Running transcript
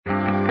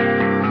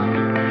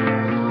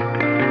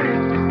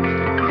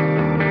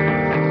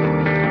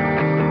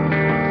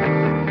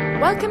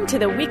Welcome to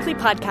the weekly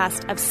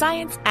podcast of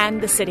Science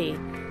and the City,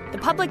 the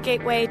public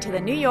gateway to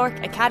the New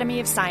York Academy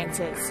of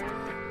Sciences.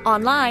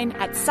 Online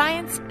at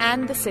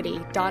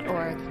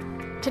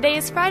scienceandthecity.org. Today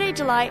is Friday,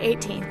 July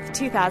 18th,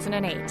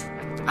 2008.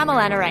 I'm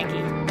Alana Rangi.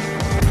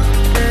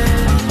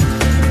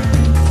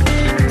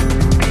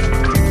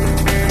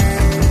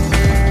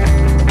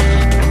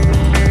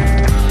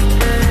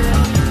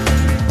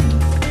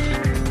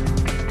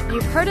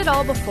 You've heard it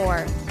all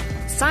before.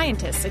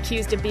 Scientists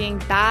accused of being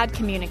bad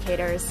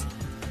communicators.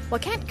 Well,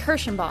 Kent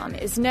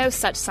Kirschenbaum is no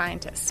such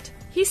scientist.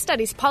 He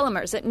studies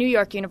polymers at New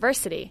York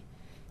University.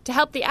 To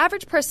help the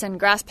average person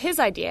grasp his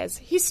ideas,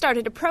 he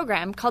started a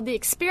program called the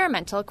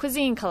Experimental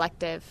Cuisine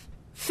Collective.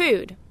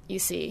 Food, you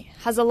see,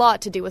 has a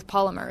lot to do with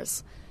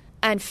polymers.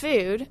 And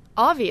food,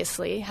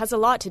 obviously, has a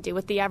lot to do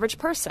with the average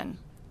person.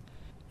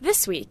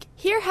 This week,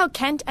 hear how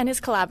Kent and his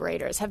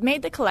collaborators have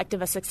made the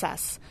collective a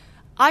success.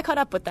 I caught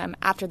up with them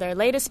after their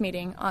latest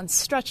meeting on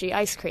stretchy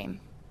ice cream.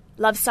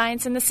 Love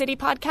Science in the City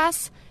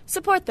podcasts?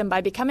 Support them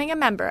by becoming a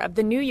member of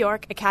the New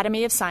York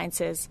Academy of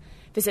Sciences.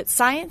 Visit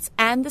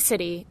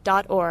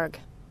scienceandthecity.org.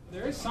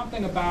 There is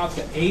something about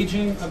the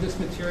aging of this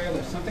material,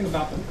 there's something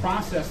about the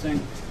processing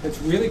that's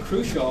really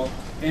crucial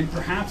in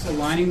perhaps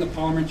aligning the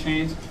polymer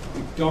chains.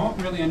 We don't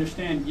really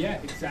understand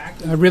yet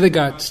exactly. I really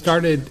got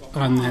started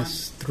on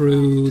this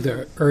through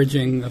the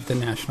urging of the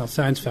National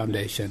Science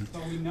Foundation.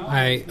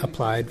 I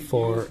applied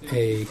for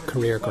a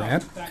career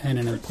grant, and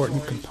an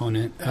important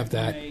component of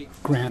that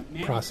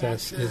grant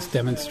process is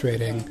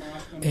demonstrating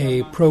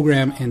a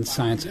program in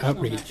science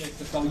outreach.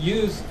 They'll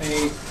use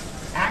an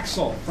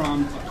axle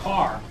from a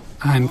car.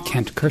 I'm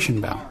Kent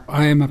Kirschenbaum.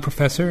 I am a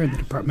professor in the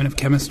Department of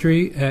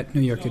Chemistry at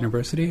New York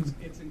University,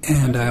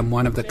 and I'm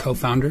one of the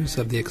co-founders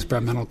of the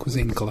Experimental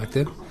Cuisine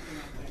Collective.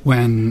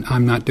 When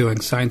I'm not doing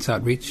science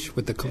outreach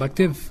with the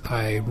collective,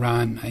 I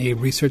run a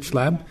research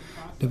lab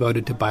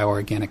devoted to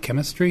bioorganic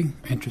chemistry,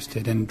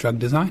 interested in drug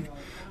design,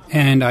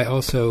 and I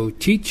also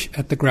teach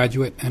at the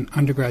graduate and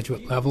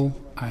undergraduate level.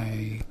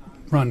 I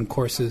run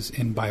courses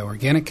in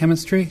bioorganic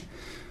chemistry,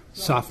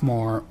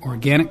 sophomore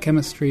organic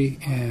chemistry,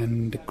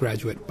 and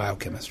graduate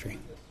biochemistry.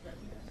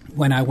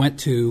 When I went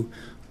to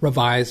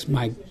revise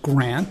my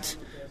grant,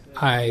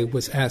 I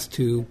was asked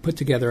to put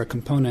together a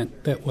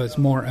component that was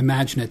more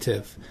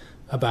imaginative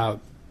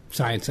about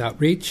science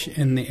outreach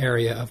in the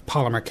area of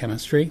polymer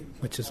chemistry,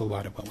 which is a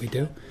lot of what we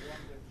do.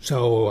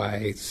 So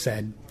I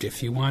said,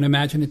 if you want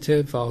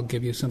imaginative, I'll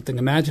give you something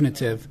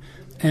imaginative.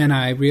 And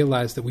I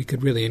realized that we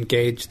could really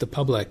engage the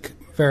public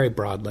very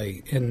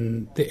broadly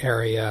in the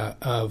area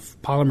of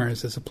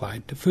polymers as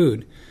applied to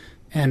food.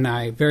 And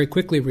I very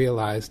quickly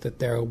realized that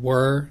there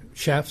were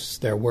chefs,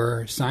 there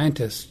were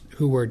scientists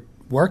who were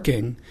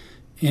working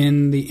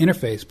in the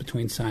interface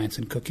between science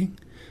and cooking,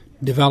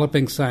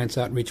 developing science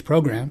outreach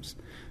programs,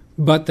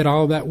 but that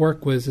all of that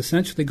work was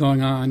essentially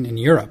going on in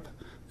Europe,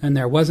 and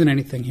there wasn't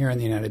anything here in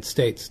the United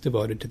States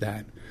devoted to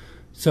that.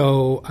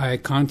 So I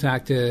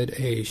contacted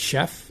a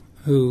chef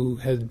who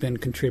had been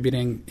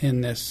contributing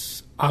in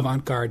this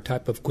avant-garde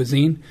type of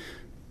cuisine.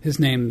 His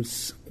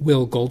name's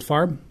Will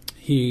Goldfarb.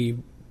 He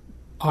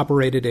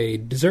operated a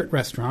dessert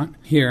restaurant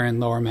here in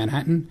Lower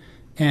Manhattan,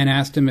 and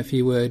asked him if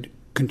he would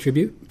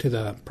contribute to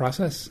the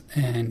process,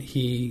 and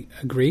he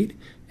agreed.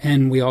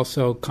 And we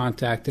also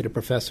contacted a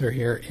professor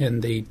here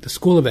in the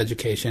School of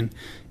Education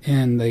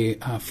in the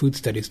Food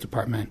Studies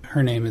Department.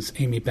 Her name is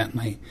Amy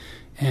Bentley,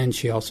 and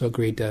she also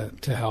agreed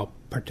to help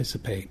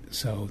participate.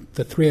 So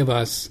the three of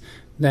us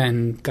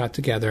then got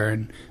together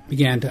and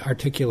began to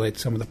articulate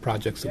some of the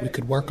projects that we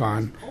could work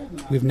on.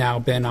 We've now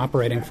been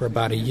operating for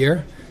about a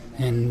year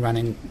and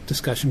running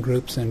discussion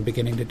groups and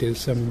beginning to do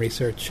some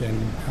research in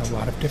a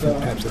lot of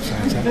different types of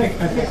science.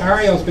 I think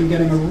Ariel's been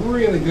getting a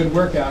really good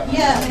workout.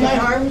 Yeah, my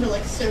arms are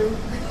like so...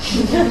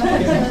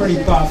 Getting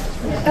pretty buff.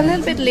 A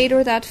little bit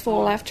later that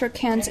fall, after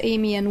Kent,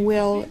 Amy, and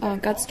Will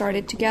got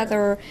started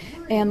together,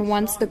 and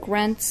once the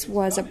grant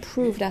was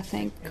approved, I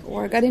think,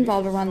 or got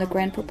involved around the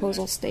grant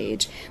proposal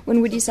stage, when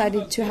we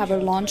decided to have a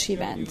launch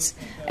event.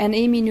 And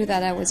Amy knew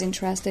that I was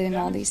interested in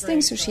all these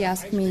things, so she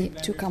asked me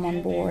to come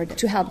on board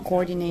to help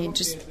coordinate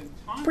just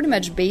pretty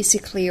much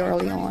basically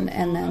early on,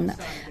 and then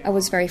I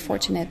was very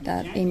fortunate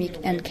that Amy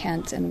and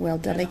Kent and Will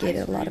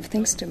delegated a lot of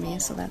things to me,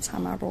 so that's how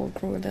my role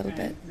grew a little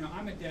bit.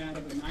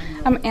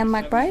 I'm Anne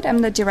McBride. I'm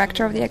the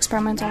director of the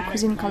Experimental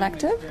Cuisine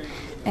Collective,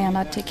 and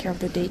I take care of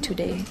the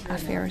day-to-day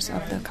affairs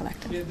of the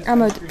collective.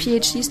 I'm a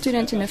PhD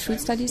student in the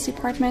Food Studies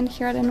department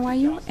here at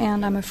NYU,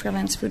 and I'm a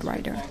freelance food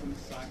writer.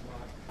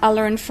 I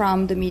learn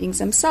from the meetings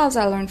themselves.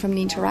 I learn from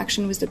the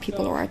interaction with the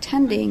people who are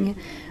attending.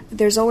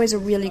 There's always a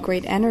really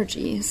great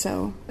energy.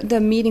 So the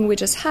meeting we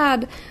just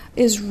had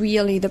is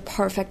really the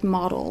perfect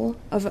model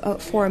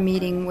for a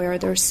meeting where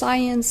there's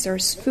science,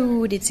 there's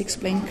food, it's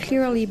explained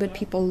clearly, but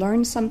people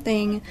learn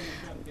something.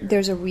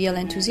 There's a real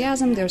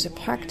enthusiasm, there's a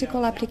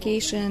practical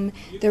application,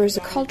 there is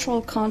a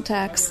cultural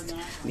context,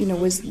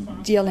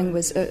 with dealing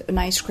with an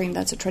ice cream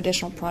that's a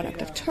traditional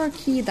product of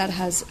Turkey, that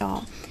has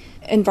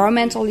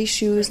environmental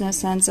issues in a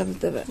sense of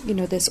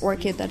this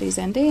orchid that is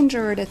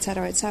endangered, et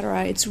cetera, et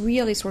cetera. It's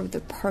really sort of the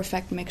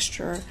perfect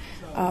mixture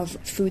of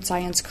food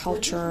science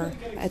culture,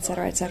 et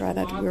cetera,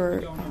 that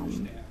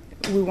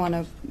we want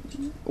to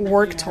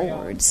work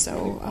towards.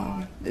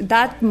 So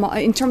that,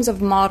 in terms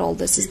of model,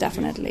 this is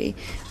definitely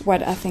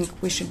what I think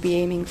we should be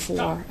aiming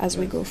for as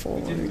we go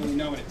forward. Didn't really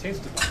know what it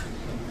tasted like.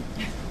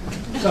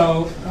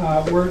 So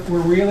we're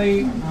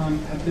really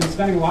have been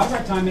spending a lot of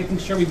our time making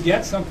sure we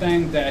get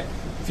something that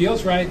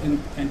feels right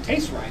and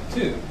tastes right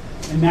too.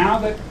 And now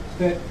that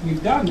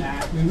we've done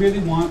that, we really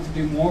want to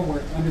do more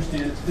work to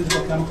understand its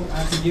physical chemical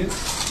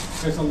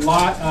attributes. There's a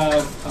lot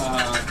of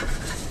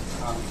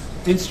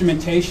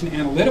instrumentation,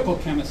 analytical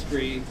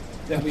chemistry.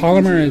 A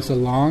polymer is a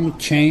long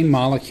chain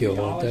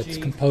molecule that's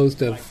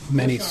composed of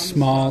many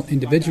small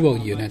individual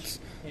units,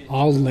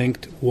 all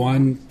linked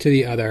one to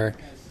the other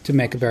to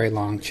make a very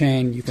long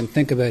chain. You can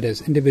think of it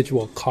as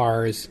individual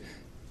cars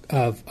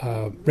of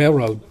a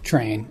railroad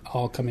train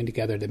all coming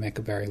together to make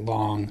a very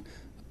long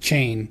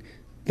chain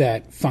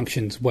that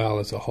functions well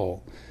as a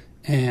whole.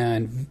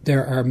 And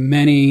there are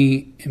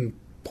many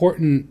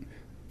important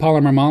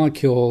polymer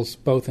molecules,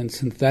 both in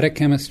synthetic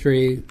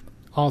chemistry,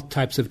 all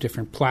types of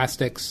different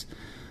plastics,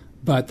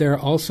 but there are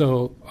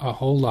also a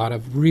whole lot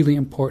of really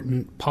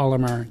important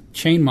polymer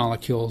chain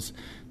molecules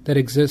that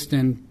exist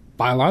in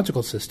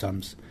biological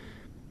systems.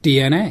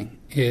 DNA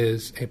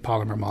is a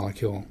polymer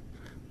molecule.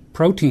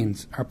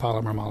 Proteins are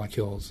polymer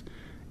molecules.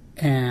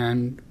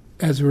 And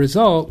as a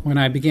result, when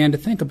I began to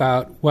think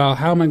about, well,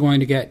 how am I going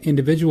to get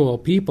individual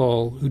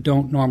people who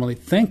don't normally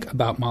think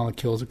about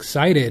molecules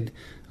excited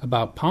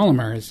about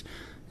polymers,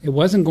 it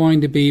wasn't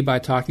going to be by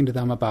talking to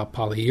them about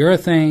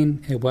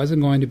polyurethane. It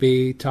wasn't going to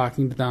be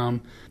talking to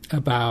them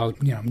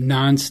about,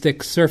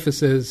 non-stick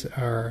surfaces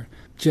or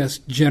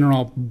just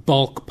general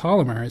bulk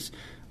polymers.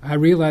 I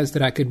realized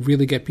that I could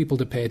really get people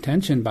to pay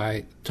attention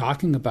by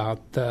talking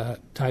about the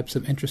types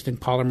of interesting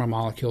polymer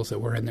molecules that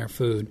were in their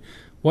food.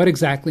 What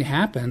exactly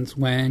happens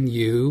when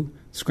you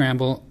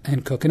scramble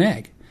and cook an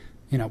egg?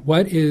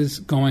 What is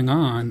going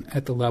on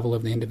at the level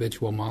of the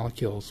individual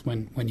molecules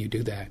when you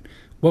do that?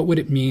 What would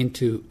it mean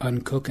to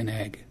uncook an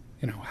egg?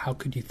 How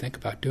could you think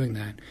about doing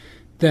that?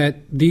 That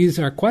these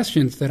are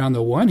questions that on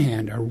the one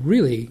hand are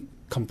really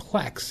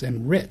complex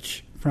and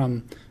rich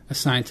from a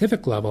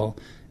scientific level,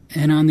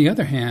 and on the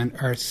other hand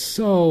are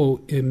so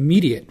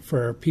immediate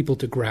for people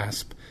to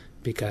grasp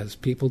because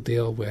people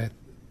deal with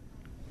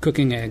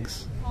cooking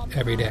eggs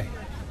every day.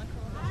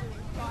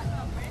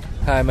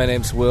 Hi, my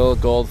name's Will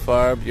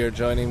Goldfarb. You're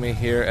joining me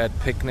here at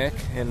Picnic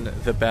in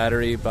the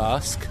Battery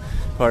Bosque,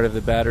 part of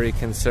the Battery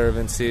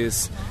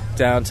Conservancy's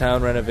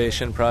downtown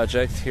renovation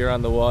project here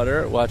on the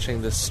water,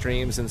 watching the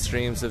streams and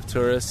streams of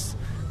tourists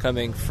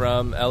coming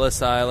from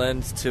Ellis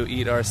Island to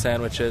eat our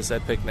sandwiches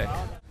at Picnic.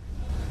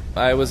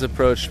 I was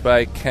approached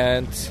by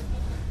Kent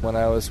when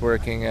I was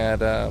working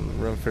at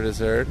Room for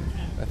Dessert.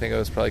 I think I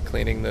was probably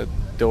cleaning the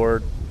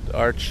door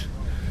arch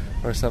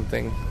or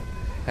something.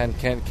 And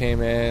Kent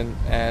came in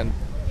and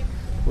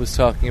was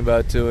talking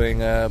about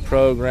doing a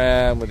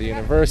program with the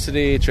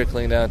university,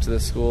 trickling down to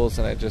the schools,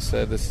 and I just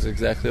said, this is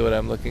exactly what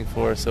I'm looking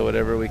for, so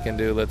whatever we can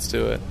do, let's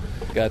do it.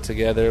 Got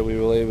together, we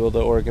were able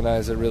to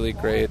organize a really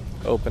great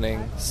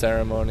opening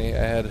ceremony. I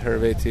had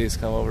Hervé Thies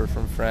come over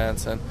from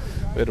France, and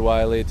we had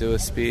Wiley do a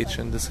speech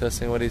and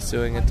discussing what he's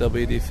doing at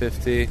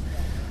WD50.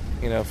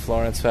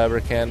 Florence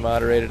Fabricant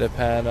moderated a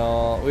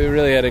panel. We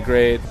really had a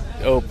great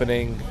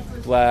opening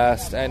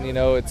blast, and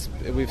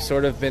we've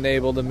sort of been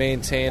able to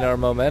maintain our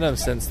momentum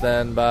since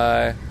then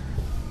by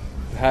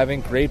having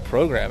great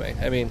programming.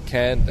 I mean,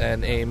 Kent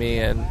and Amy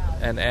and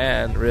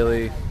Anne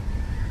really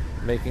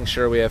making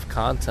sure we have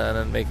content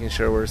and making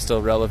sure we're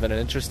still relevant and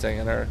interesting,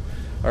 and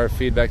our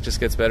feedback just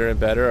gets better and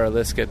better, our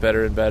lists get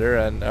better and better,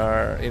 and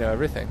our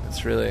everything.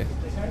 It's really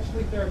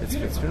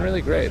it's been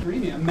really great.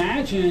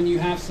 Imagine you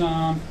have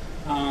some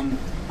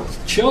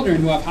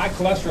children who have high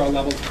cholesterol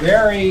levels,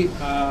 very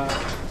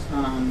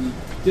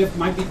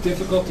might be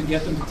difficult to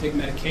get them to take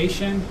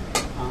medication.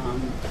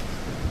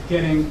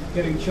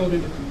 Getting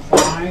children to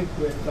comply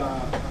with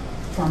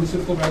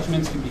pharmaceutical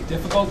regimens can be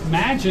difficult.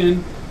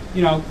 Imagine,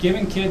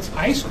 giving kids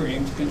ice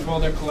cream to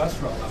control their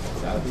cholesterol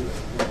levels. That would be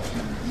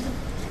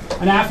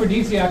an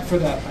aphrodisiac for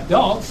the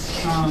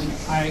adults.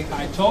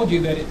 I told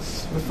you that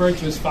it's referred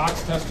to as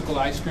fox testicle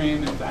ice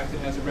cream. In fact, it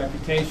has a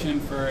reputation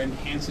for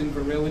enhancing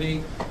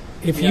virility.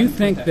 If you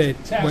think that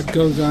what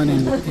goes on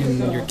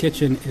in your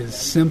kitchen is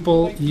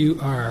simple, you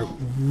are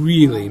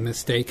really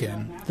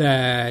mistaken.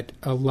 That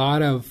a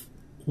lot of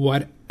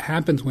what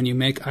happens when you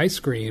make ice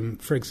cream,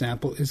 for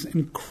example, is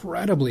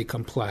incredibly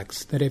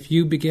complex. That if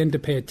you begin to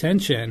pay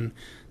attention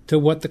to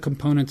what the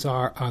components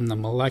are on the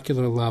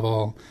molecular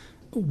level,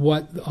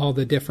 what all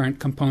the different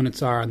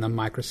components are on the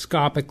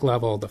microscopic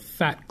level, the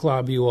fat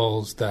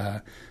globules,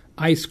 the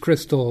ice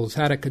crystals,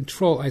 how to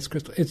control ice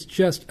crystals, it's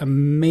just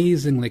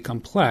amazingly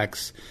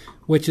complex,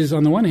 which is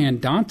on the one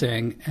hand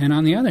daunting, and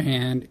on the other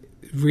hand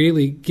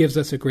really gives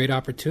us a great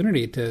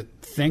opportunity to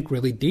think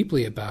really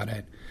deeply about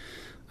it.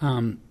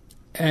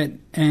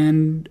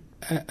 And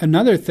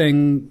another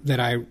thing that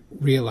I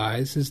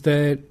realize is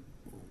that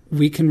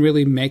we can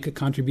really make a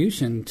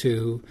contribution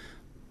to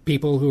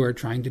people who are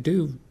trying to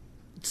do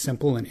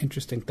simple and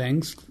interesting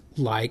things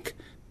like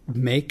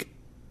make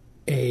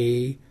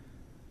a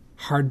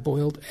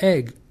hard-boiled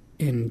egg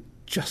in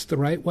just the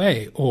right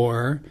way,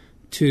 or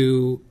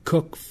to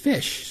cook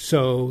fish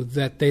so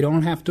that they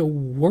don't have to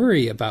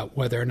worry about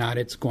whether or not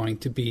it's going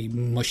to be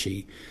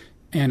mushy.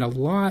 And a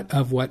lot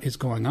of what is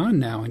going on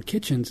now in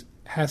kitchens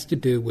has to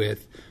do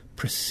with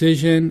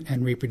precision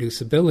and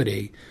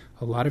reproducibility.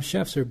 A lot of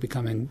chefs are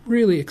becoming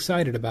really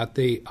excited about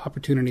the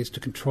opportunities to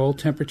control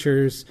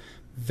temperatures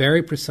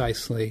very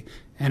precisely,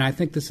 and I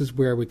think this is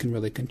where we can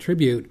really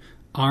contribute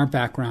our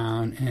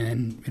background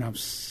in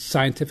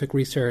scientific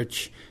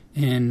research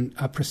in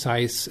a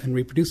precise and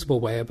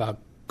reproducible way about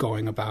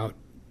going about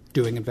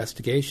doing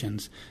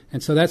investigations.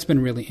 And so that's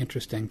been really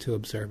interesting to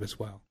observe as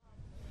well.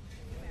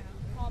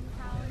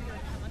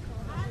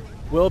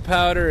 Will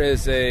Powder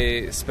is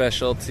a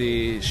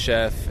specialty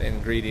chef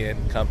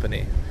ingredient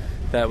company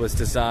that was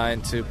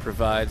designed to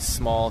provide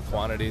small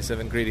quantities of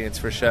ingredients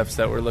for chefs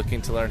that were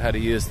looking to learn how to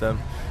use them,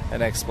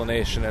 an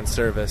explanation and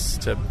service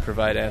to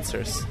provide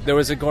answers. There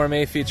was a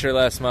gourmet feature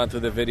last month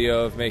with a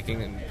video of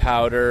making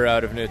powder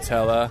out of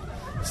Nutella,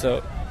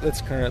 so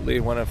that's currently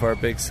one of our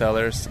big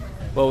sellers.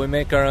 Well, we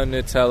make our own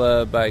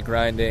Nutella by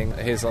grinding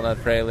hazelnut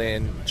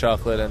praline,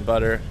 chocolate, and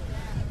butter,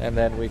 and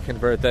then we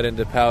convert that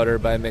into powder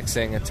by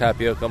mixing a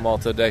tapioca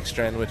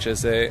maltodextrin, which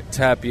is a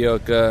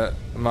tapioca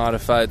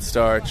modified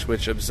starch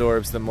which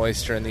absorbs the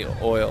moisture in the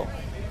oil,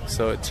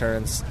 so it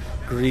turns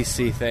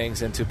greasy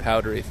things into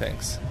powdery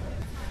things.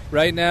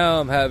 Right now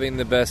I'm having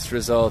the best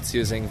results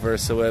using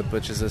VersaWhip,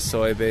 which is a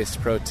soy-based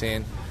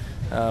protein,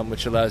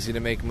 which allows you to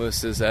make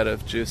mousses out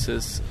of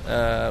juices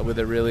with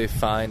a really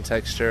fine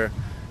texture,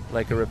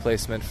 like a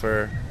replacement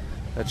for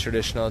a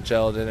traditional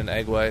gelatin and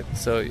egg white.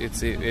 So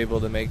it's able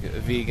to make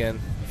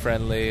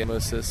vegan-friendly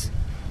mousses.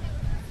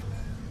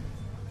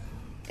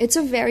 It's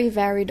a very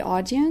varied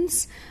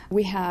audience.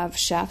 We have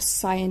chefs,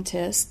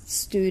 scientists,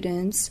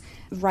 students,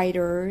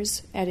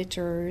 writers,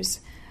 editors,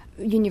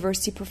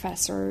 university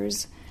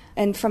professors.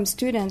 And from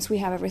students, we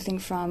have everything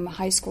from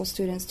high school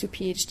students to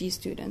PhD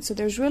students. So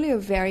there's really a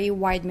very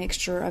wide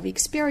mixture of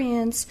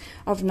experience,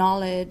 of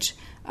knowledge,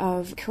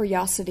 of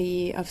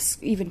curiosity, of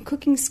even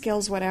cooking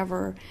skills,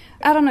 whatever.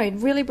 I don't know, it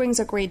really brings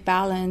a great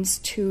balance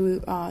to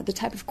the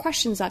type of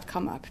questions that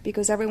come up,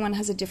 because everyone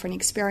has a different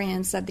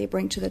experience that they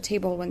bring to the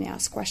table when they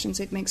ask questions.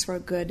 It makes for a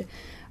good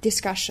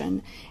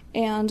discussion.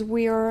 And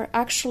we're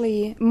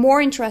actually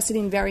more interested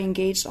in very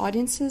engaged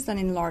audiences than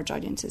in large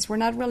audiences. We're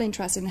not really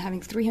interested in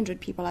having 300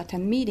 people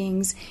attend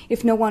meetings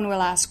if no one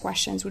will ask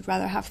questions. We'd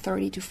rather have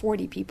 30 to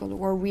 40 people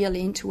who are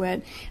really into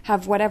it,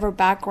 have whatever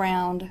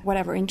background,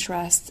 whatever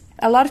interest.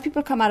 A lot of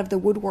people come out of the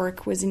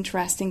woodwork with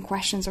interesting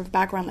questions of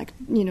background. Like,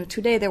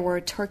 today there were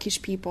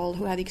Turkish people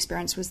who had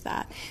experience with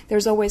that.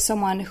 There's always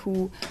someone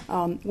who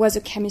was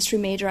a chemistry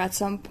major at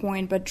some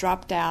point but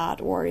dropped out,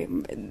 or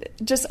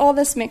just all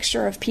this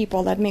mixture of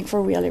people that make for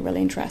a really,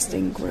 really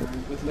interesting group.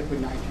 With liquid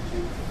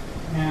nitrogen.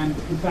 And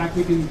in fact,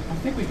 I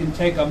think we can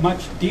take a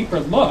much deeper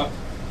look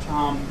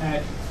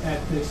at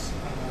this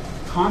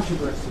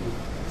controversy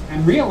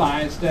and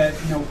realize that,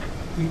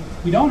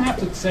 we don't have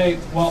to say,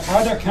 well,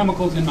 are there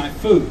chemicals in my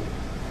food?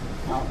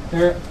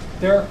 There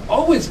are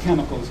always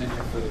chemicals in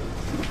your food.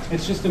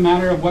 It's just a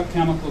matter of what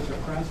chemicals are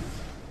present.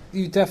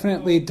 You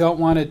definitely don't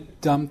want to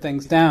dumb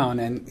things down.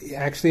 And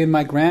actually in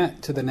my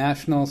grant to the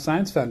National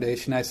Science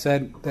Foundation, I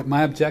said that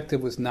my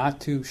objective was not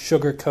to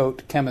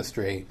sugarcoat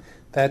chemistry.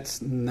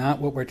 That's not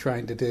what we're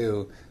trying to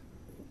do.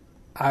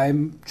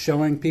 I'm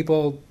showing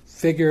people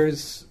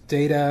figures,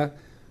 data,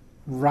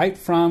 right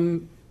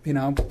from,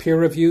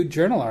 peer-reviewed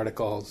journal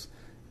articles.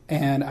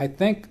 And I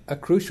think a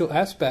crucial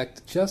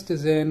aspect, just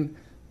as in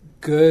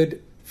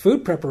good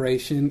food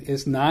preparation,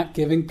 is not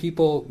giving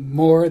people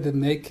more than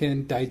they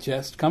can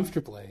digest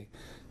comfortably.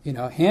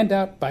 Hand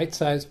out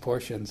bite-sized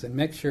portions and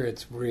make sure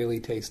it's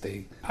really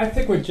tasty. I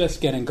think we're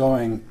just getting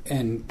going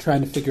and trying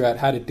to figure out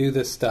how to do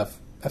this stuff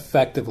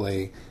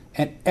effectively.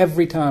 And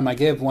every time I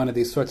give one of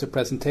these sorts of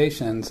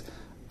presentations,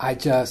 I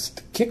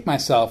just kick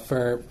myself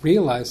for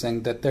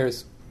realizing that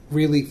there's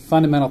really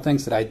fundamental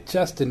things that I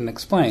just didn't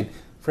explain.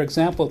 For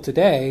example,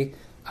 today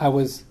I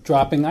was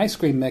dropping ice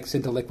cream mix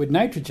into liquid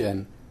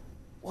nitrogen.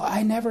 Well,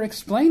 I never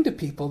explained to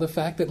people the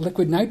fact that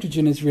liquid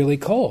nitrogen is really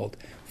cold.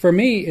 For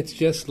me, it's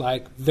just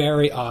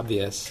very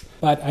obvious.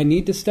 But I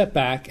need to step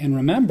back and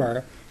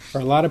remember,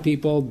 for a lot of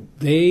people,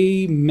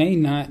 they may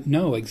not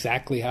know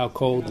exactly how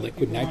cold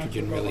liquid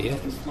nitrogen really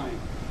is.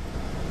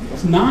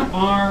 It's not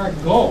our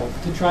goal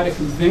to try to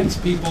convince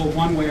people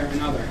one way or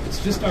another.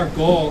 It's just our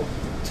goal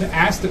to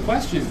ask the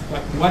question,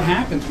 what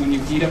happens when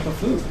you heat up a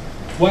food?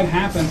 What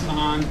happens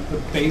on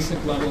the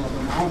basic level of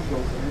the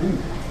molecules that are in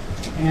there?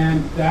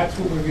 And that's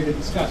what we're here to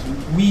discuss.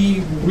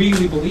 We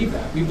really believe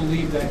that. We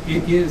believe that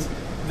it is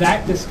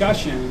that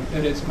discussion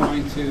that is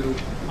going to,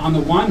 on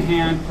the one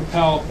hand,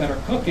 propel better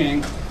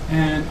cooking,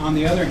 and on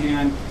the other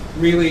hand,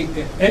 really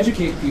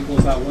educate people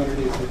about what it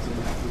is that's in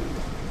that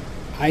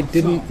food. I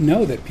didn't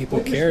know that people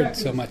cared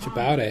so much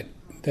about it,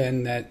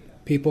 then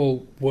that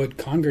people would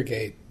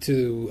congregate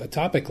to a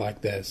topic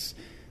like this.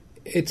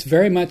 It's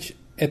very much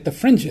at the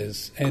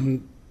fringes,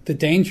 and the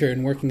danger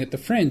in working at the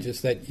fringe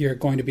is that you're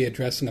going to be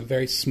addressing a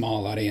very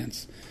small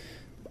audience.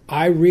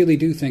 I really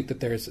do think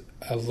that there's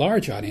a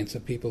large audience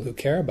of people who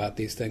care about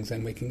these things,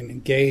 and we can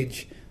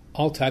engage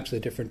all types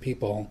of different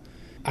people.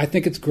 I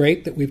think it's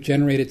great that we've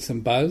generated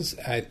some buzz.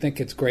 I think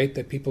it's great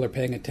that people are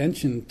paying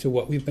attention to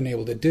what we've been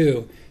able to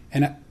do.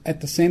 And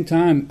at the same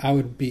time, I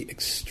would be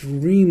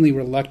extremely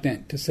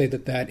reluctant to say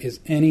that that is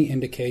any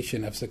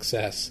indication of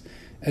success.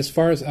 As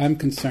far as I'm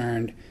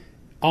concerned,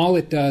 all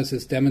it does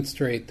is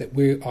demonstrate that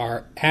we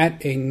are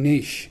at a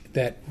niche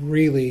that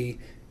really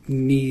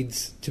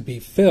needs to be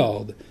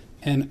filled.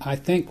 And I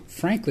think,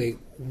 frankly,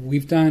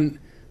 we've done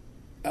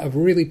a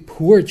really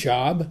poor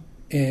job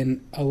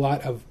in a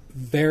lot of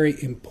very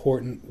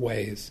important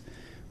ways.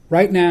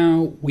 Right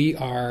now, we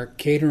are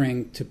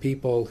catering to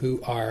people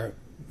who are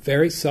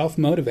very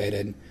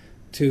self-motivated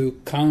to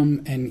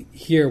come and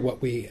hear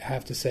what we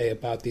have to say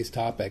about these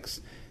topics.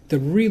 The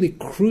really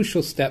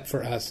crucial step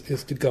for us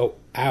is to go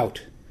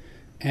out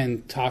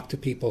and talk to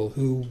people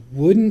who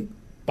wouldn't,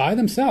 by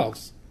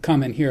themselves,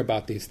 come and hear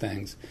about these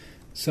things.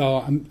 So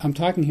I'm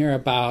talking here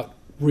about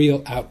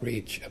real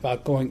outreach,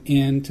 about going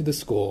into the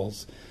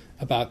schools,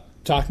 about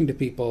talking to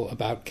people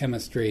about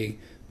chemistry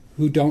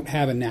who don't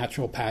have a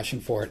natural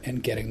passion for it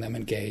and getting them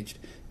engaged.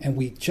 And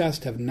we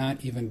just have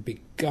not even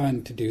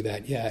begun to do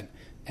that yet.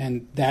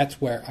 And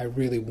that's where I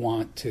really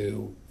want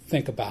to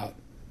think about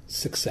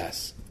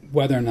success,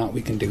 whether or not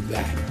we can do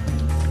that.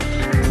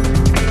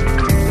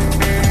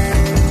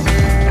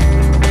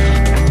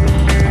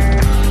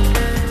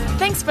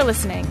 Thanks for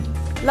listening.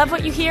 Love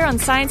what you hear on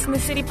Science in the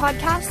City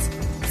podcast?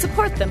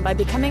 Support them by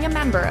becoming a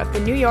member of the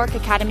New York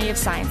Academy of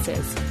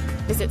Sciences.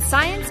 Visit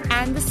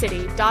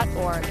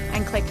scienceandthecity.org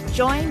and click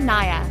Join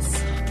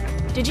NIAS.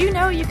 Did you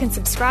know you can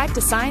subscribe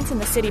to Science in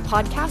the City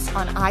podcast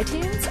on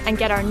iTunes and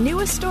get our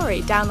newest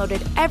story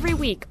downloaded every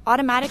week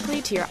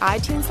automatically to your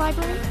iTunes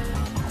library?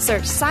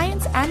 Search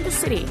Science and the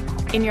City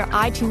in your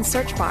iTunes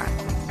search bar.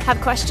 Have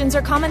questions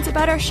or comments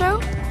about our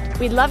show?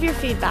 We'd love your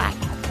feedback.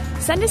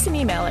 Send us an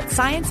email at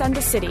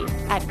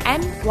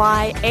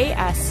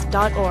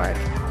scienceandthecity@nyas.org.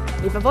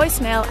 Leave a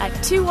voicemail at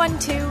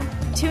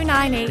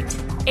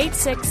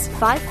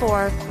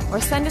 212-298-8654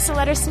 or send us a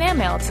letter snail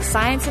mail to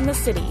Science in the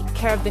City,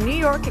 care of the New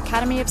York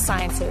Academy of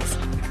Sciences,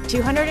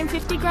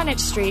 250 Greenwich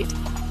Street,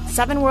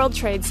 7 World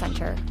Trade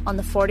Center on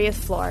the 40th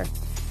floor,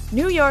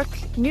 New York,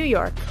 New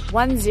York,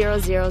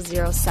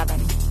 10007.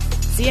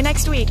 See you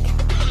next week.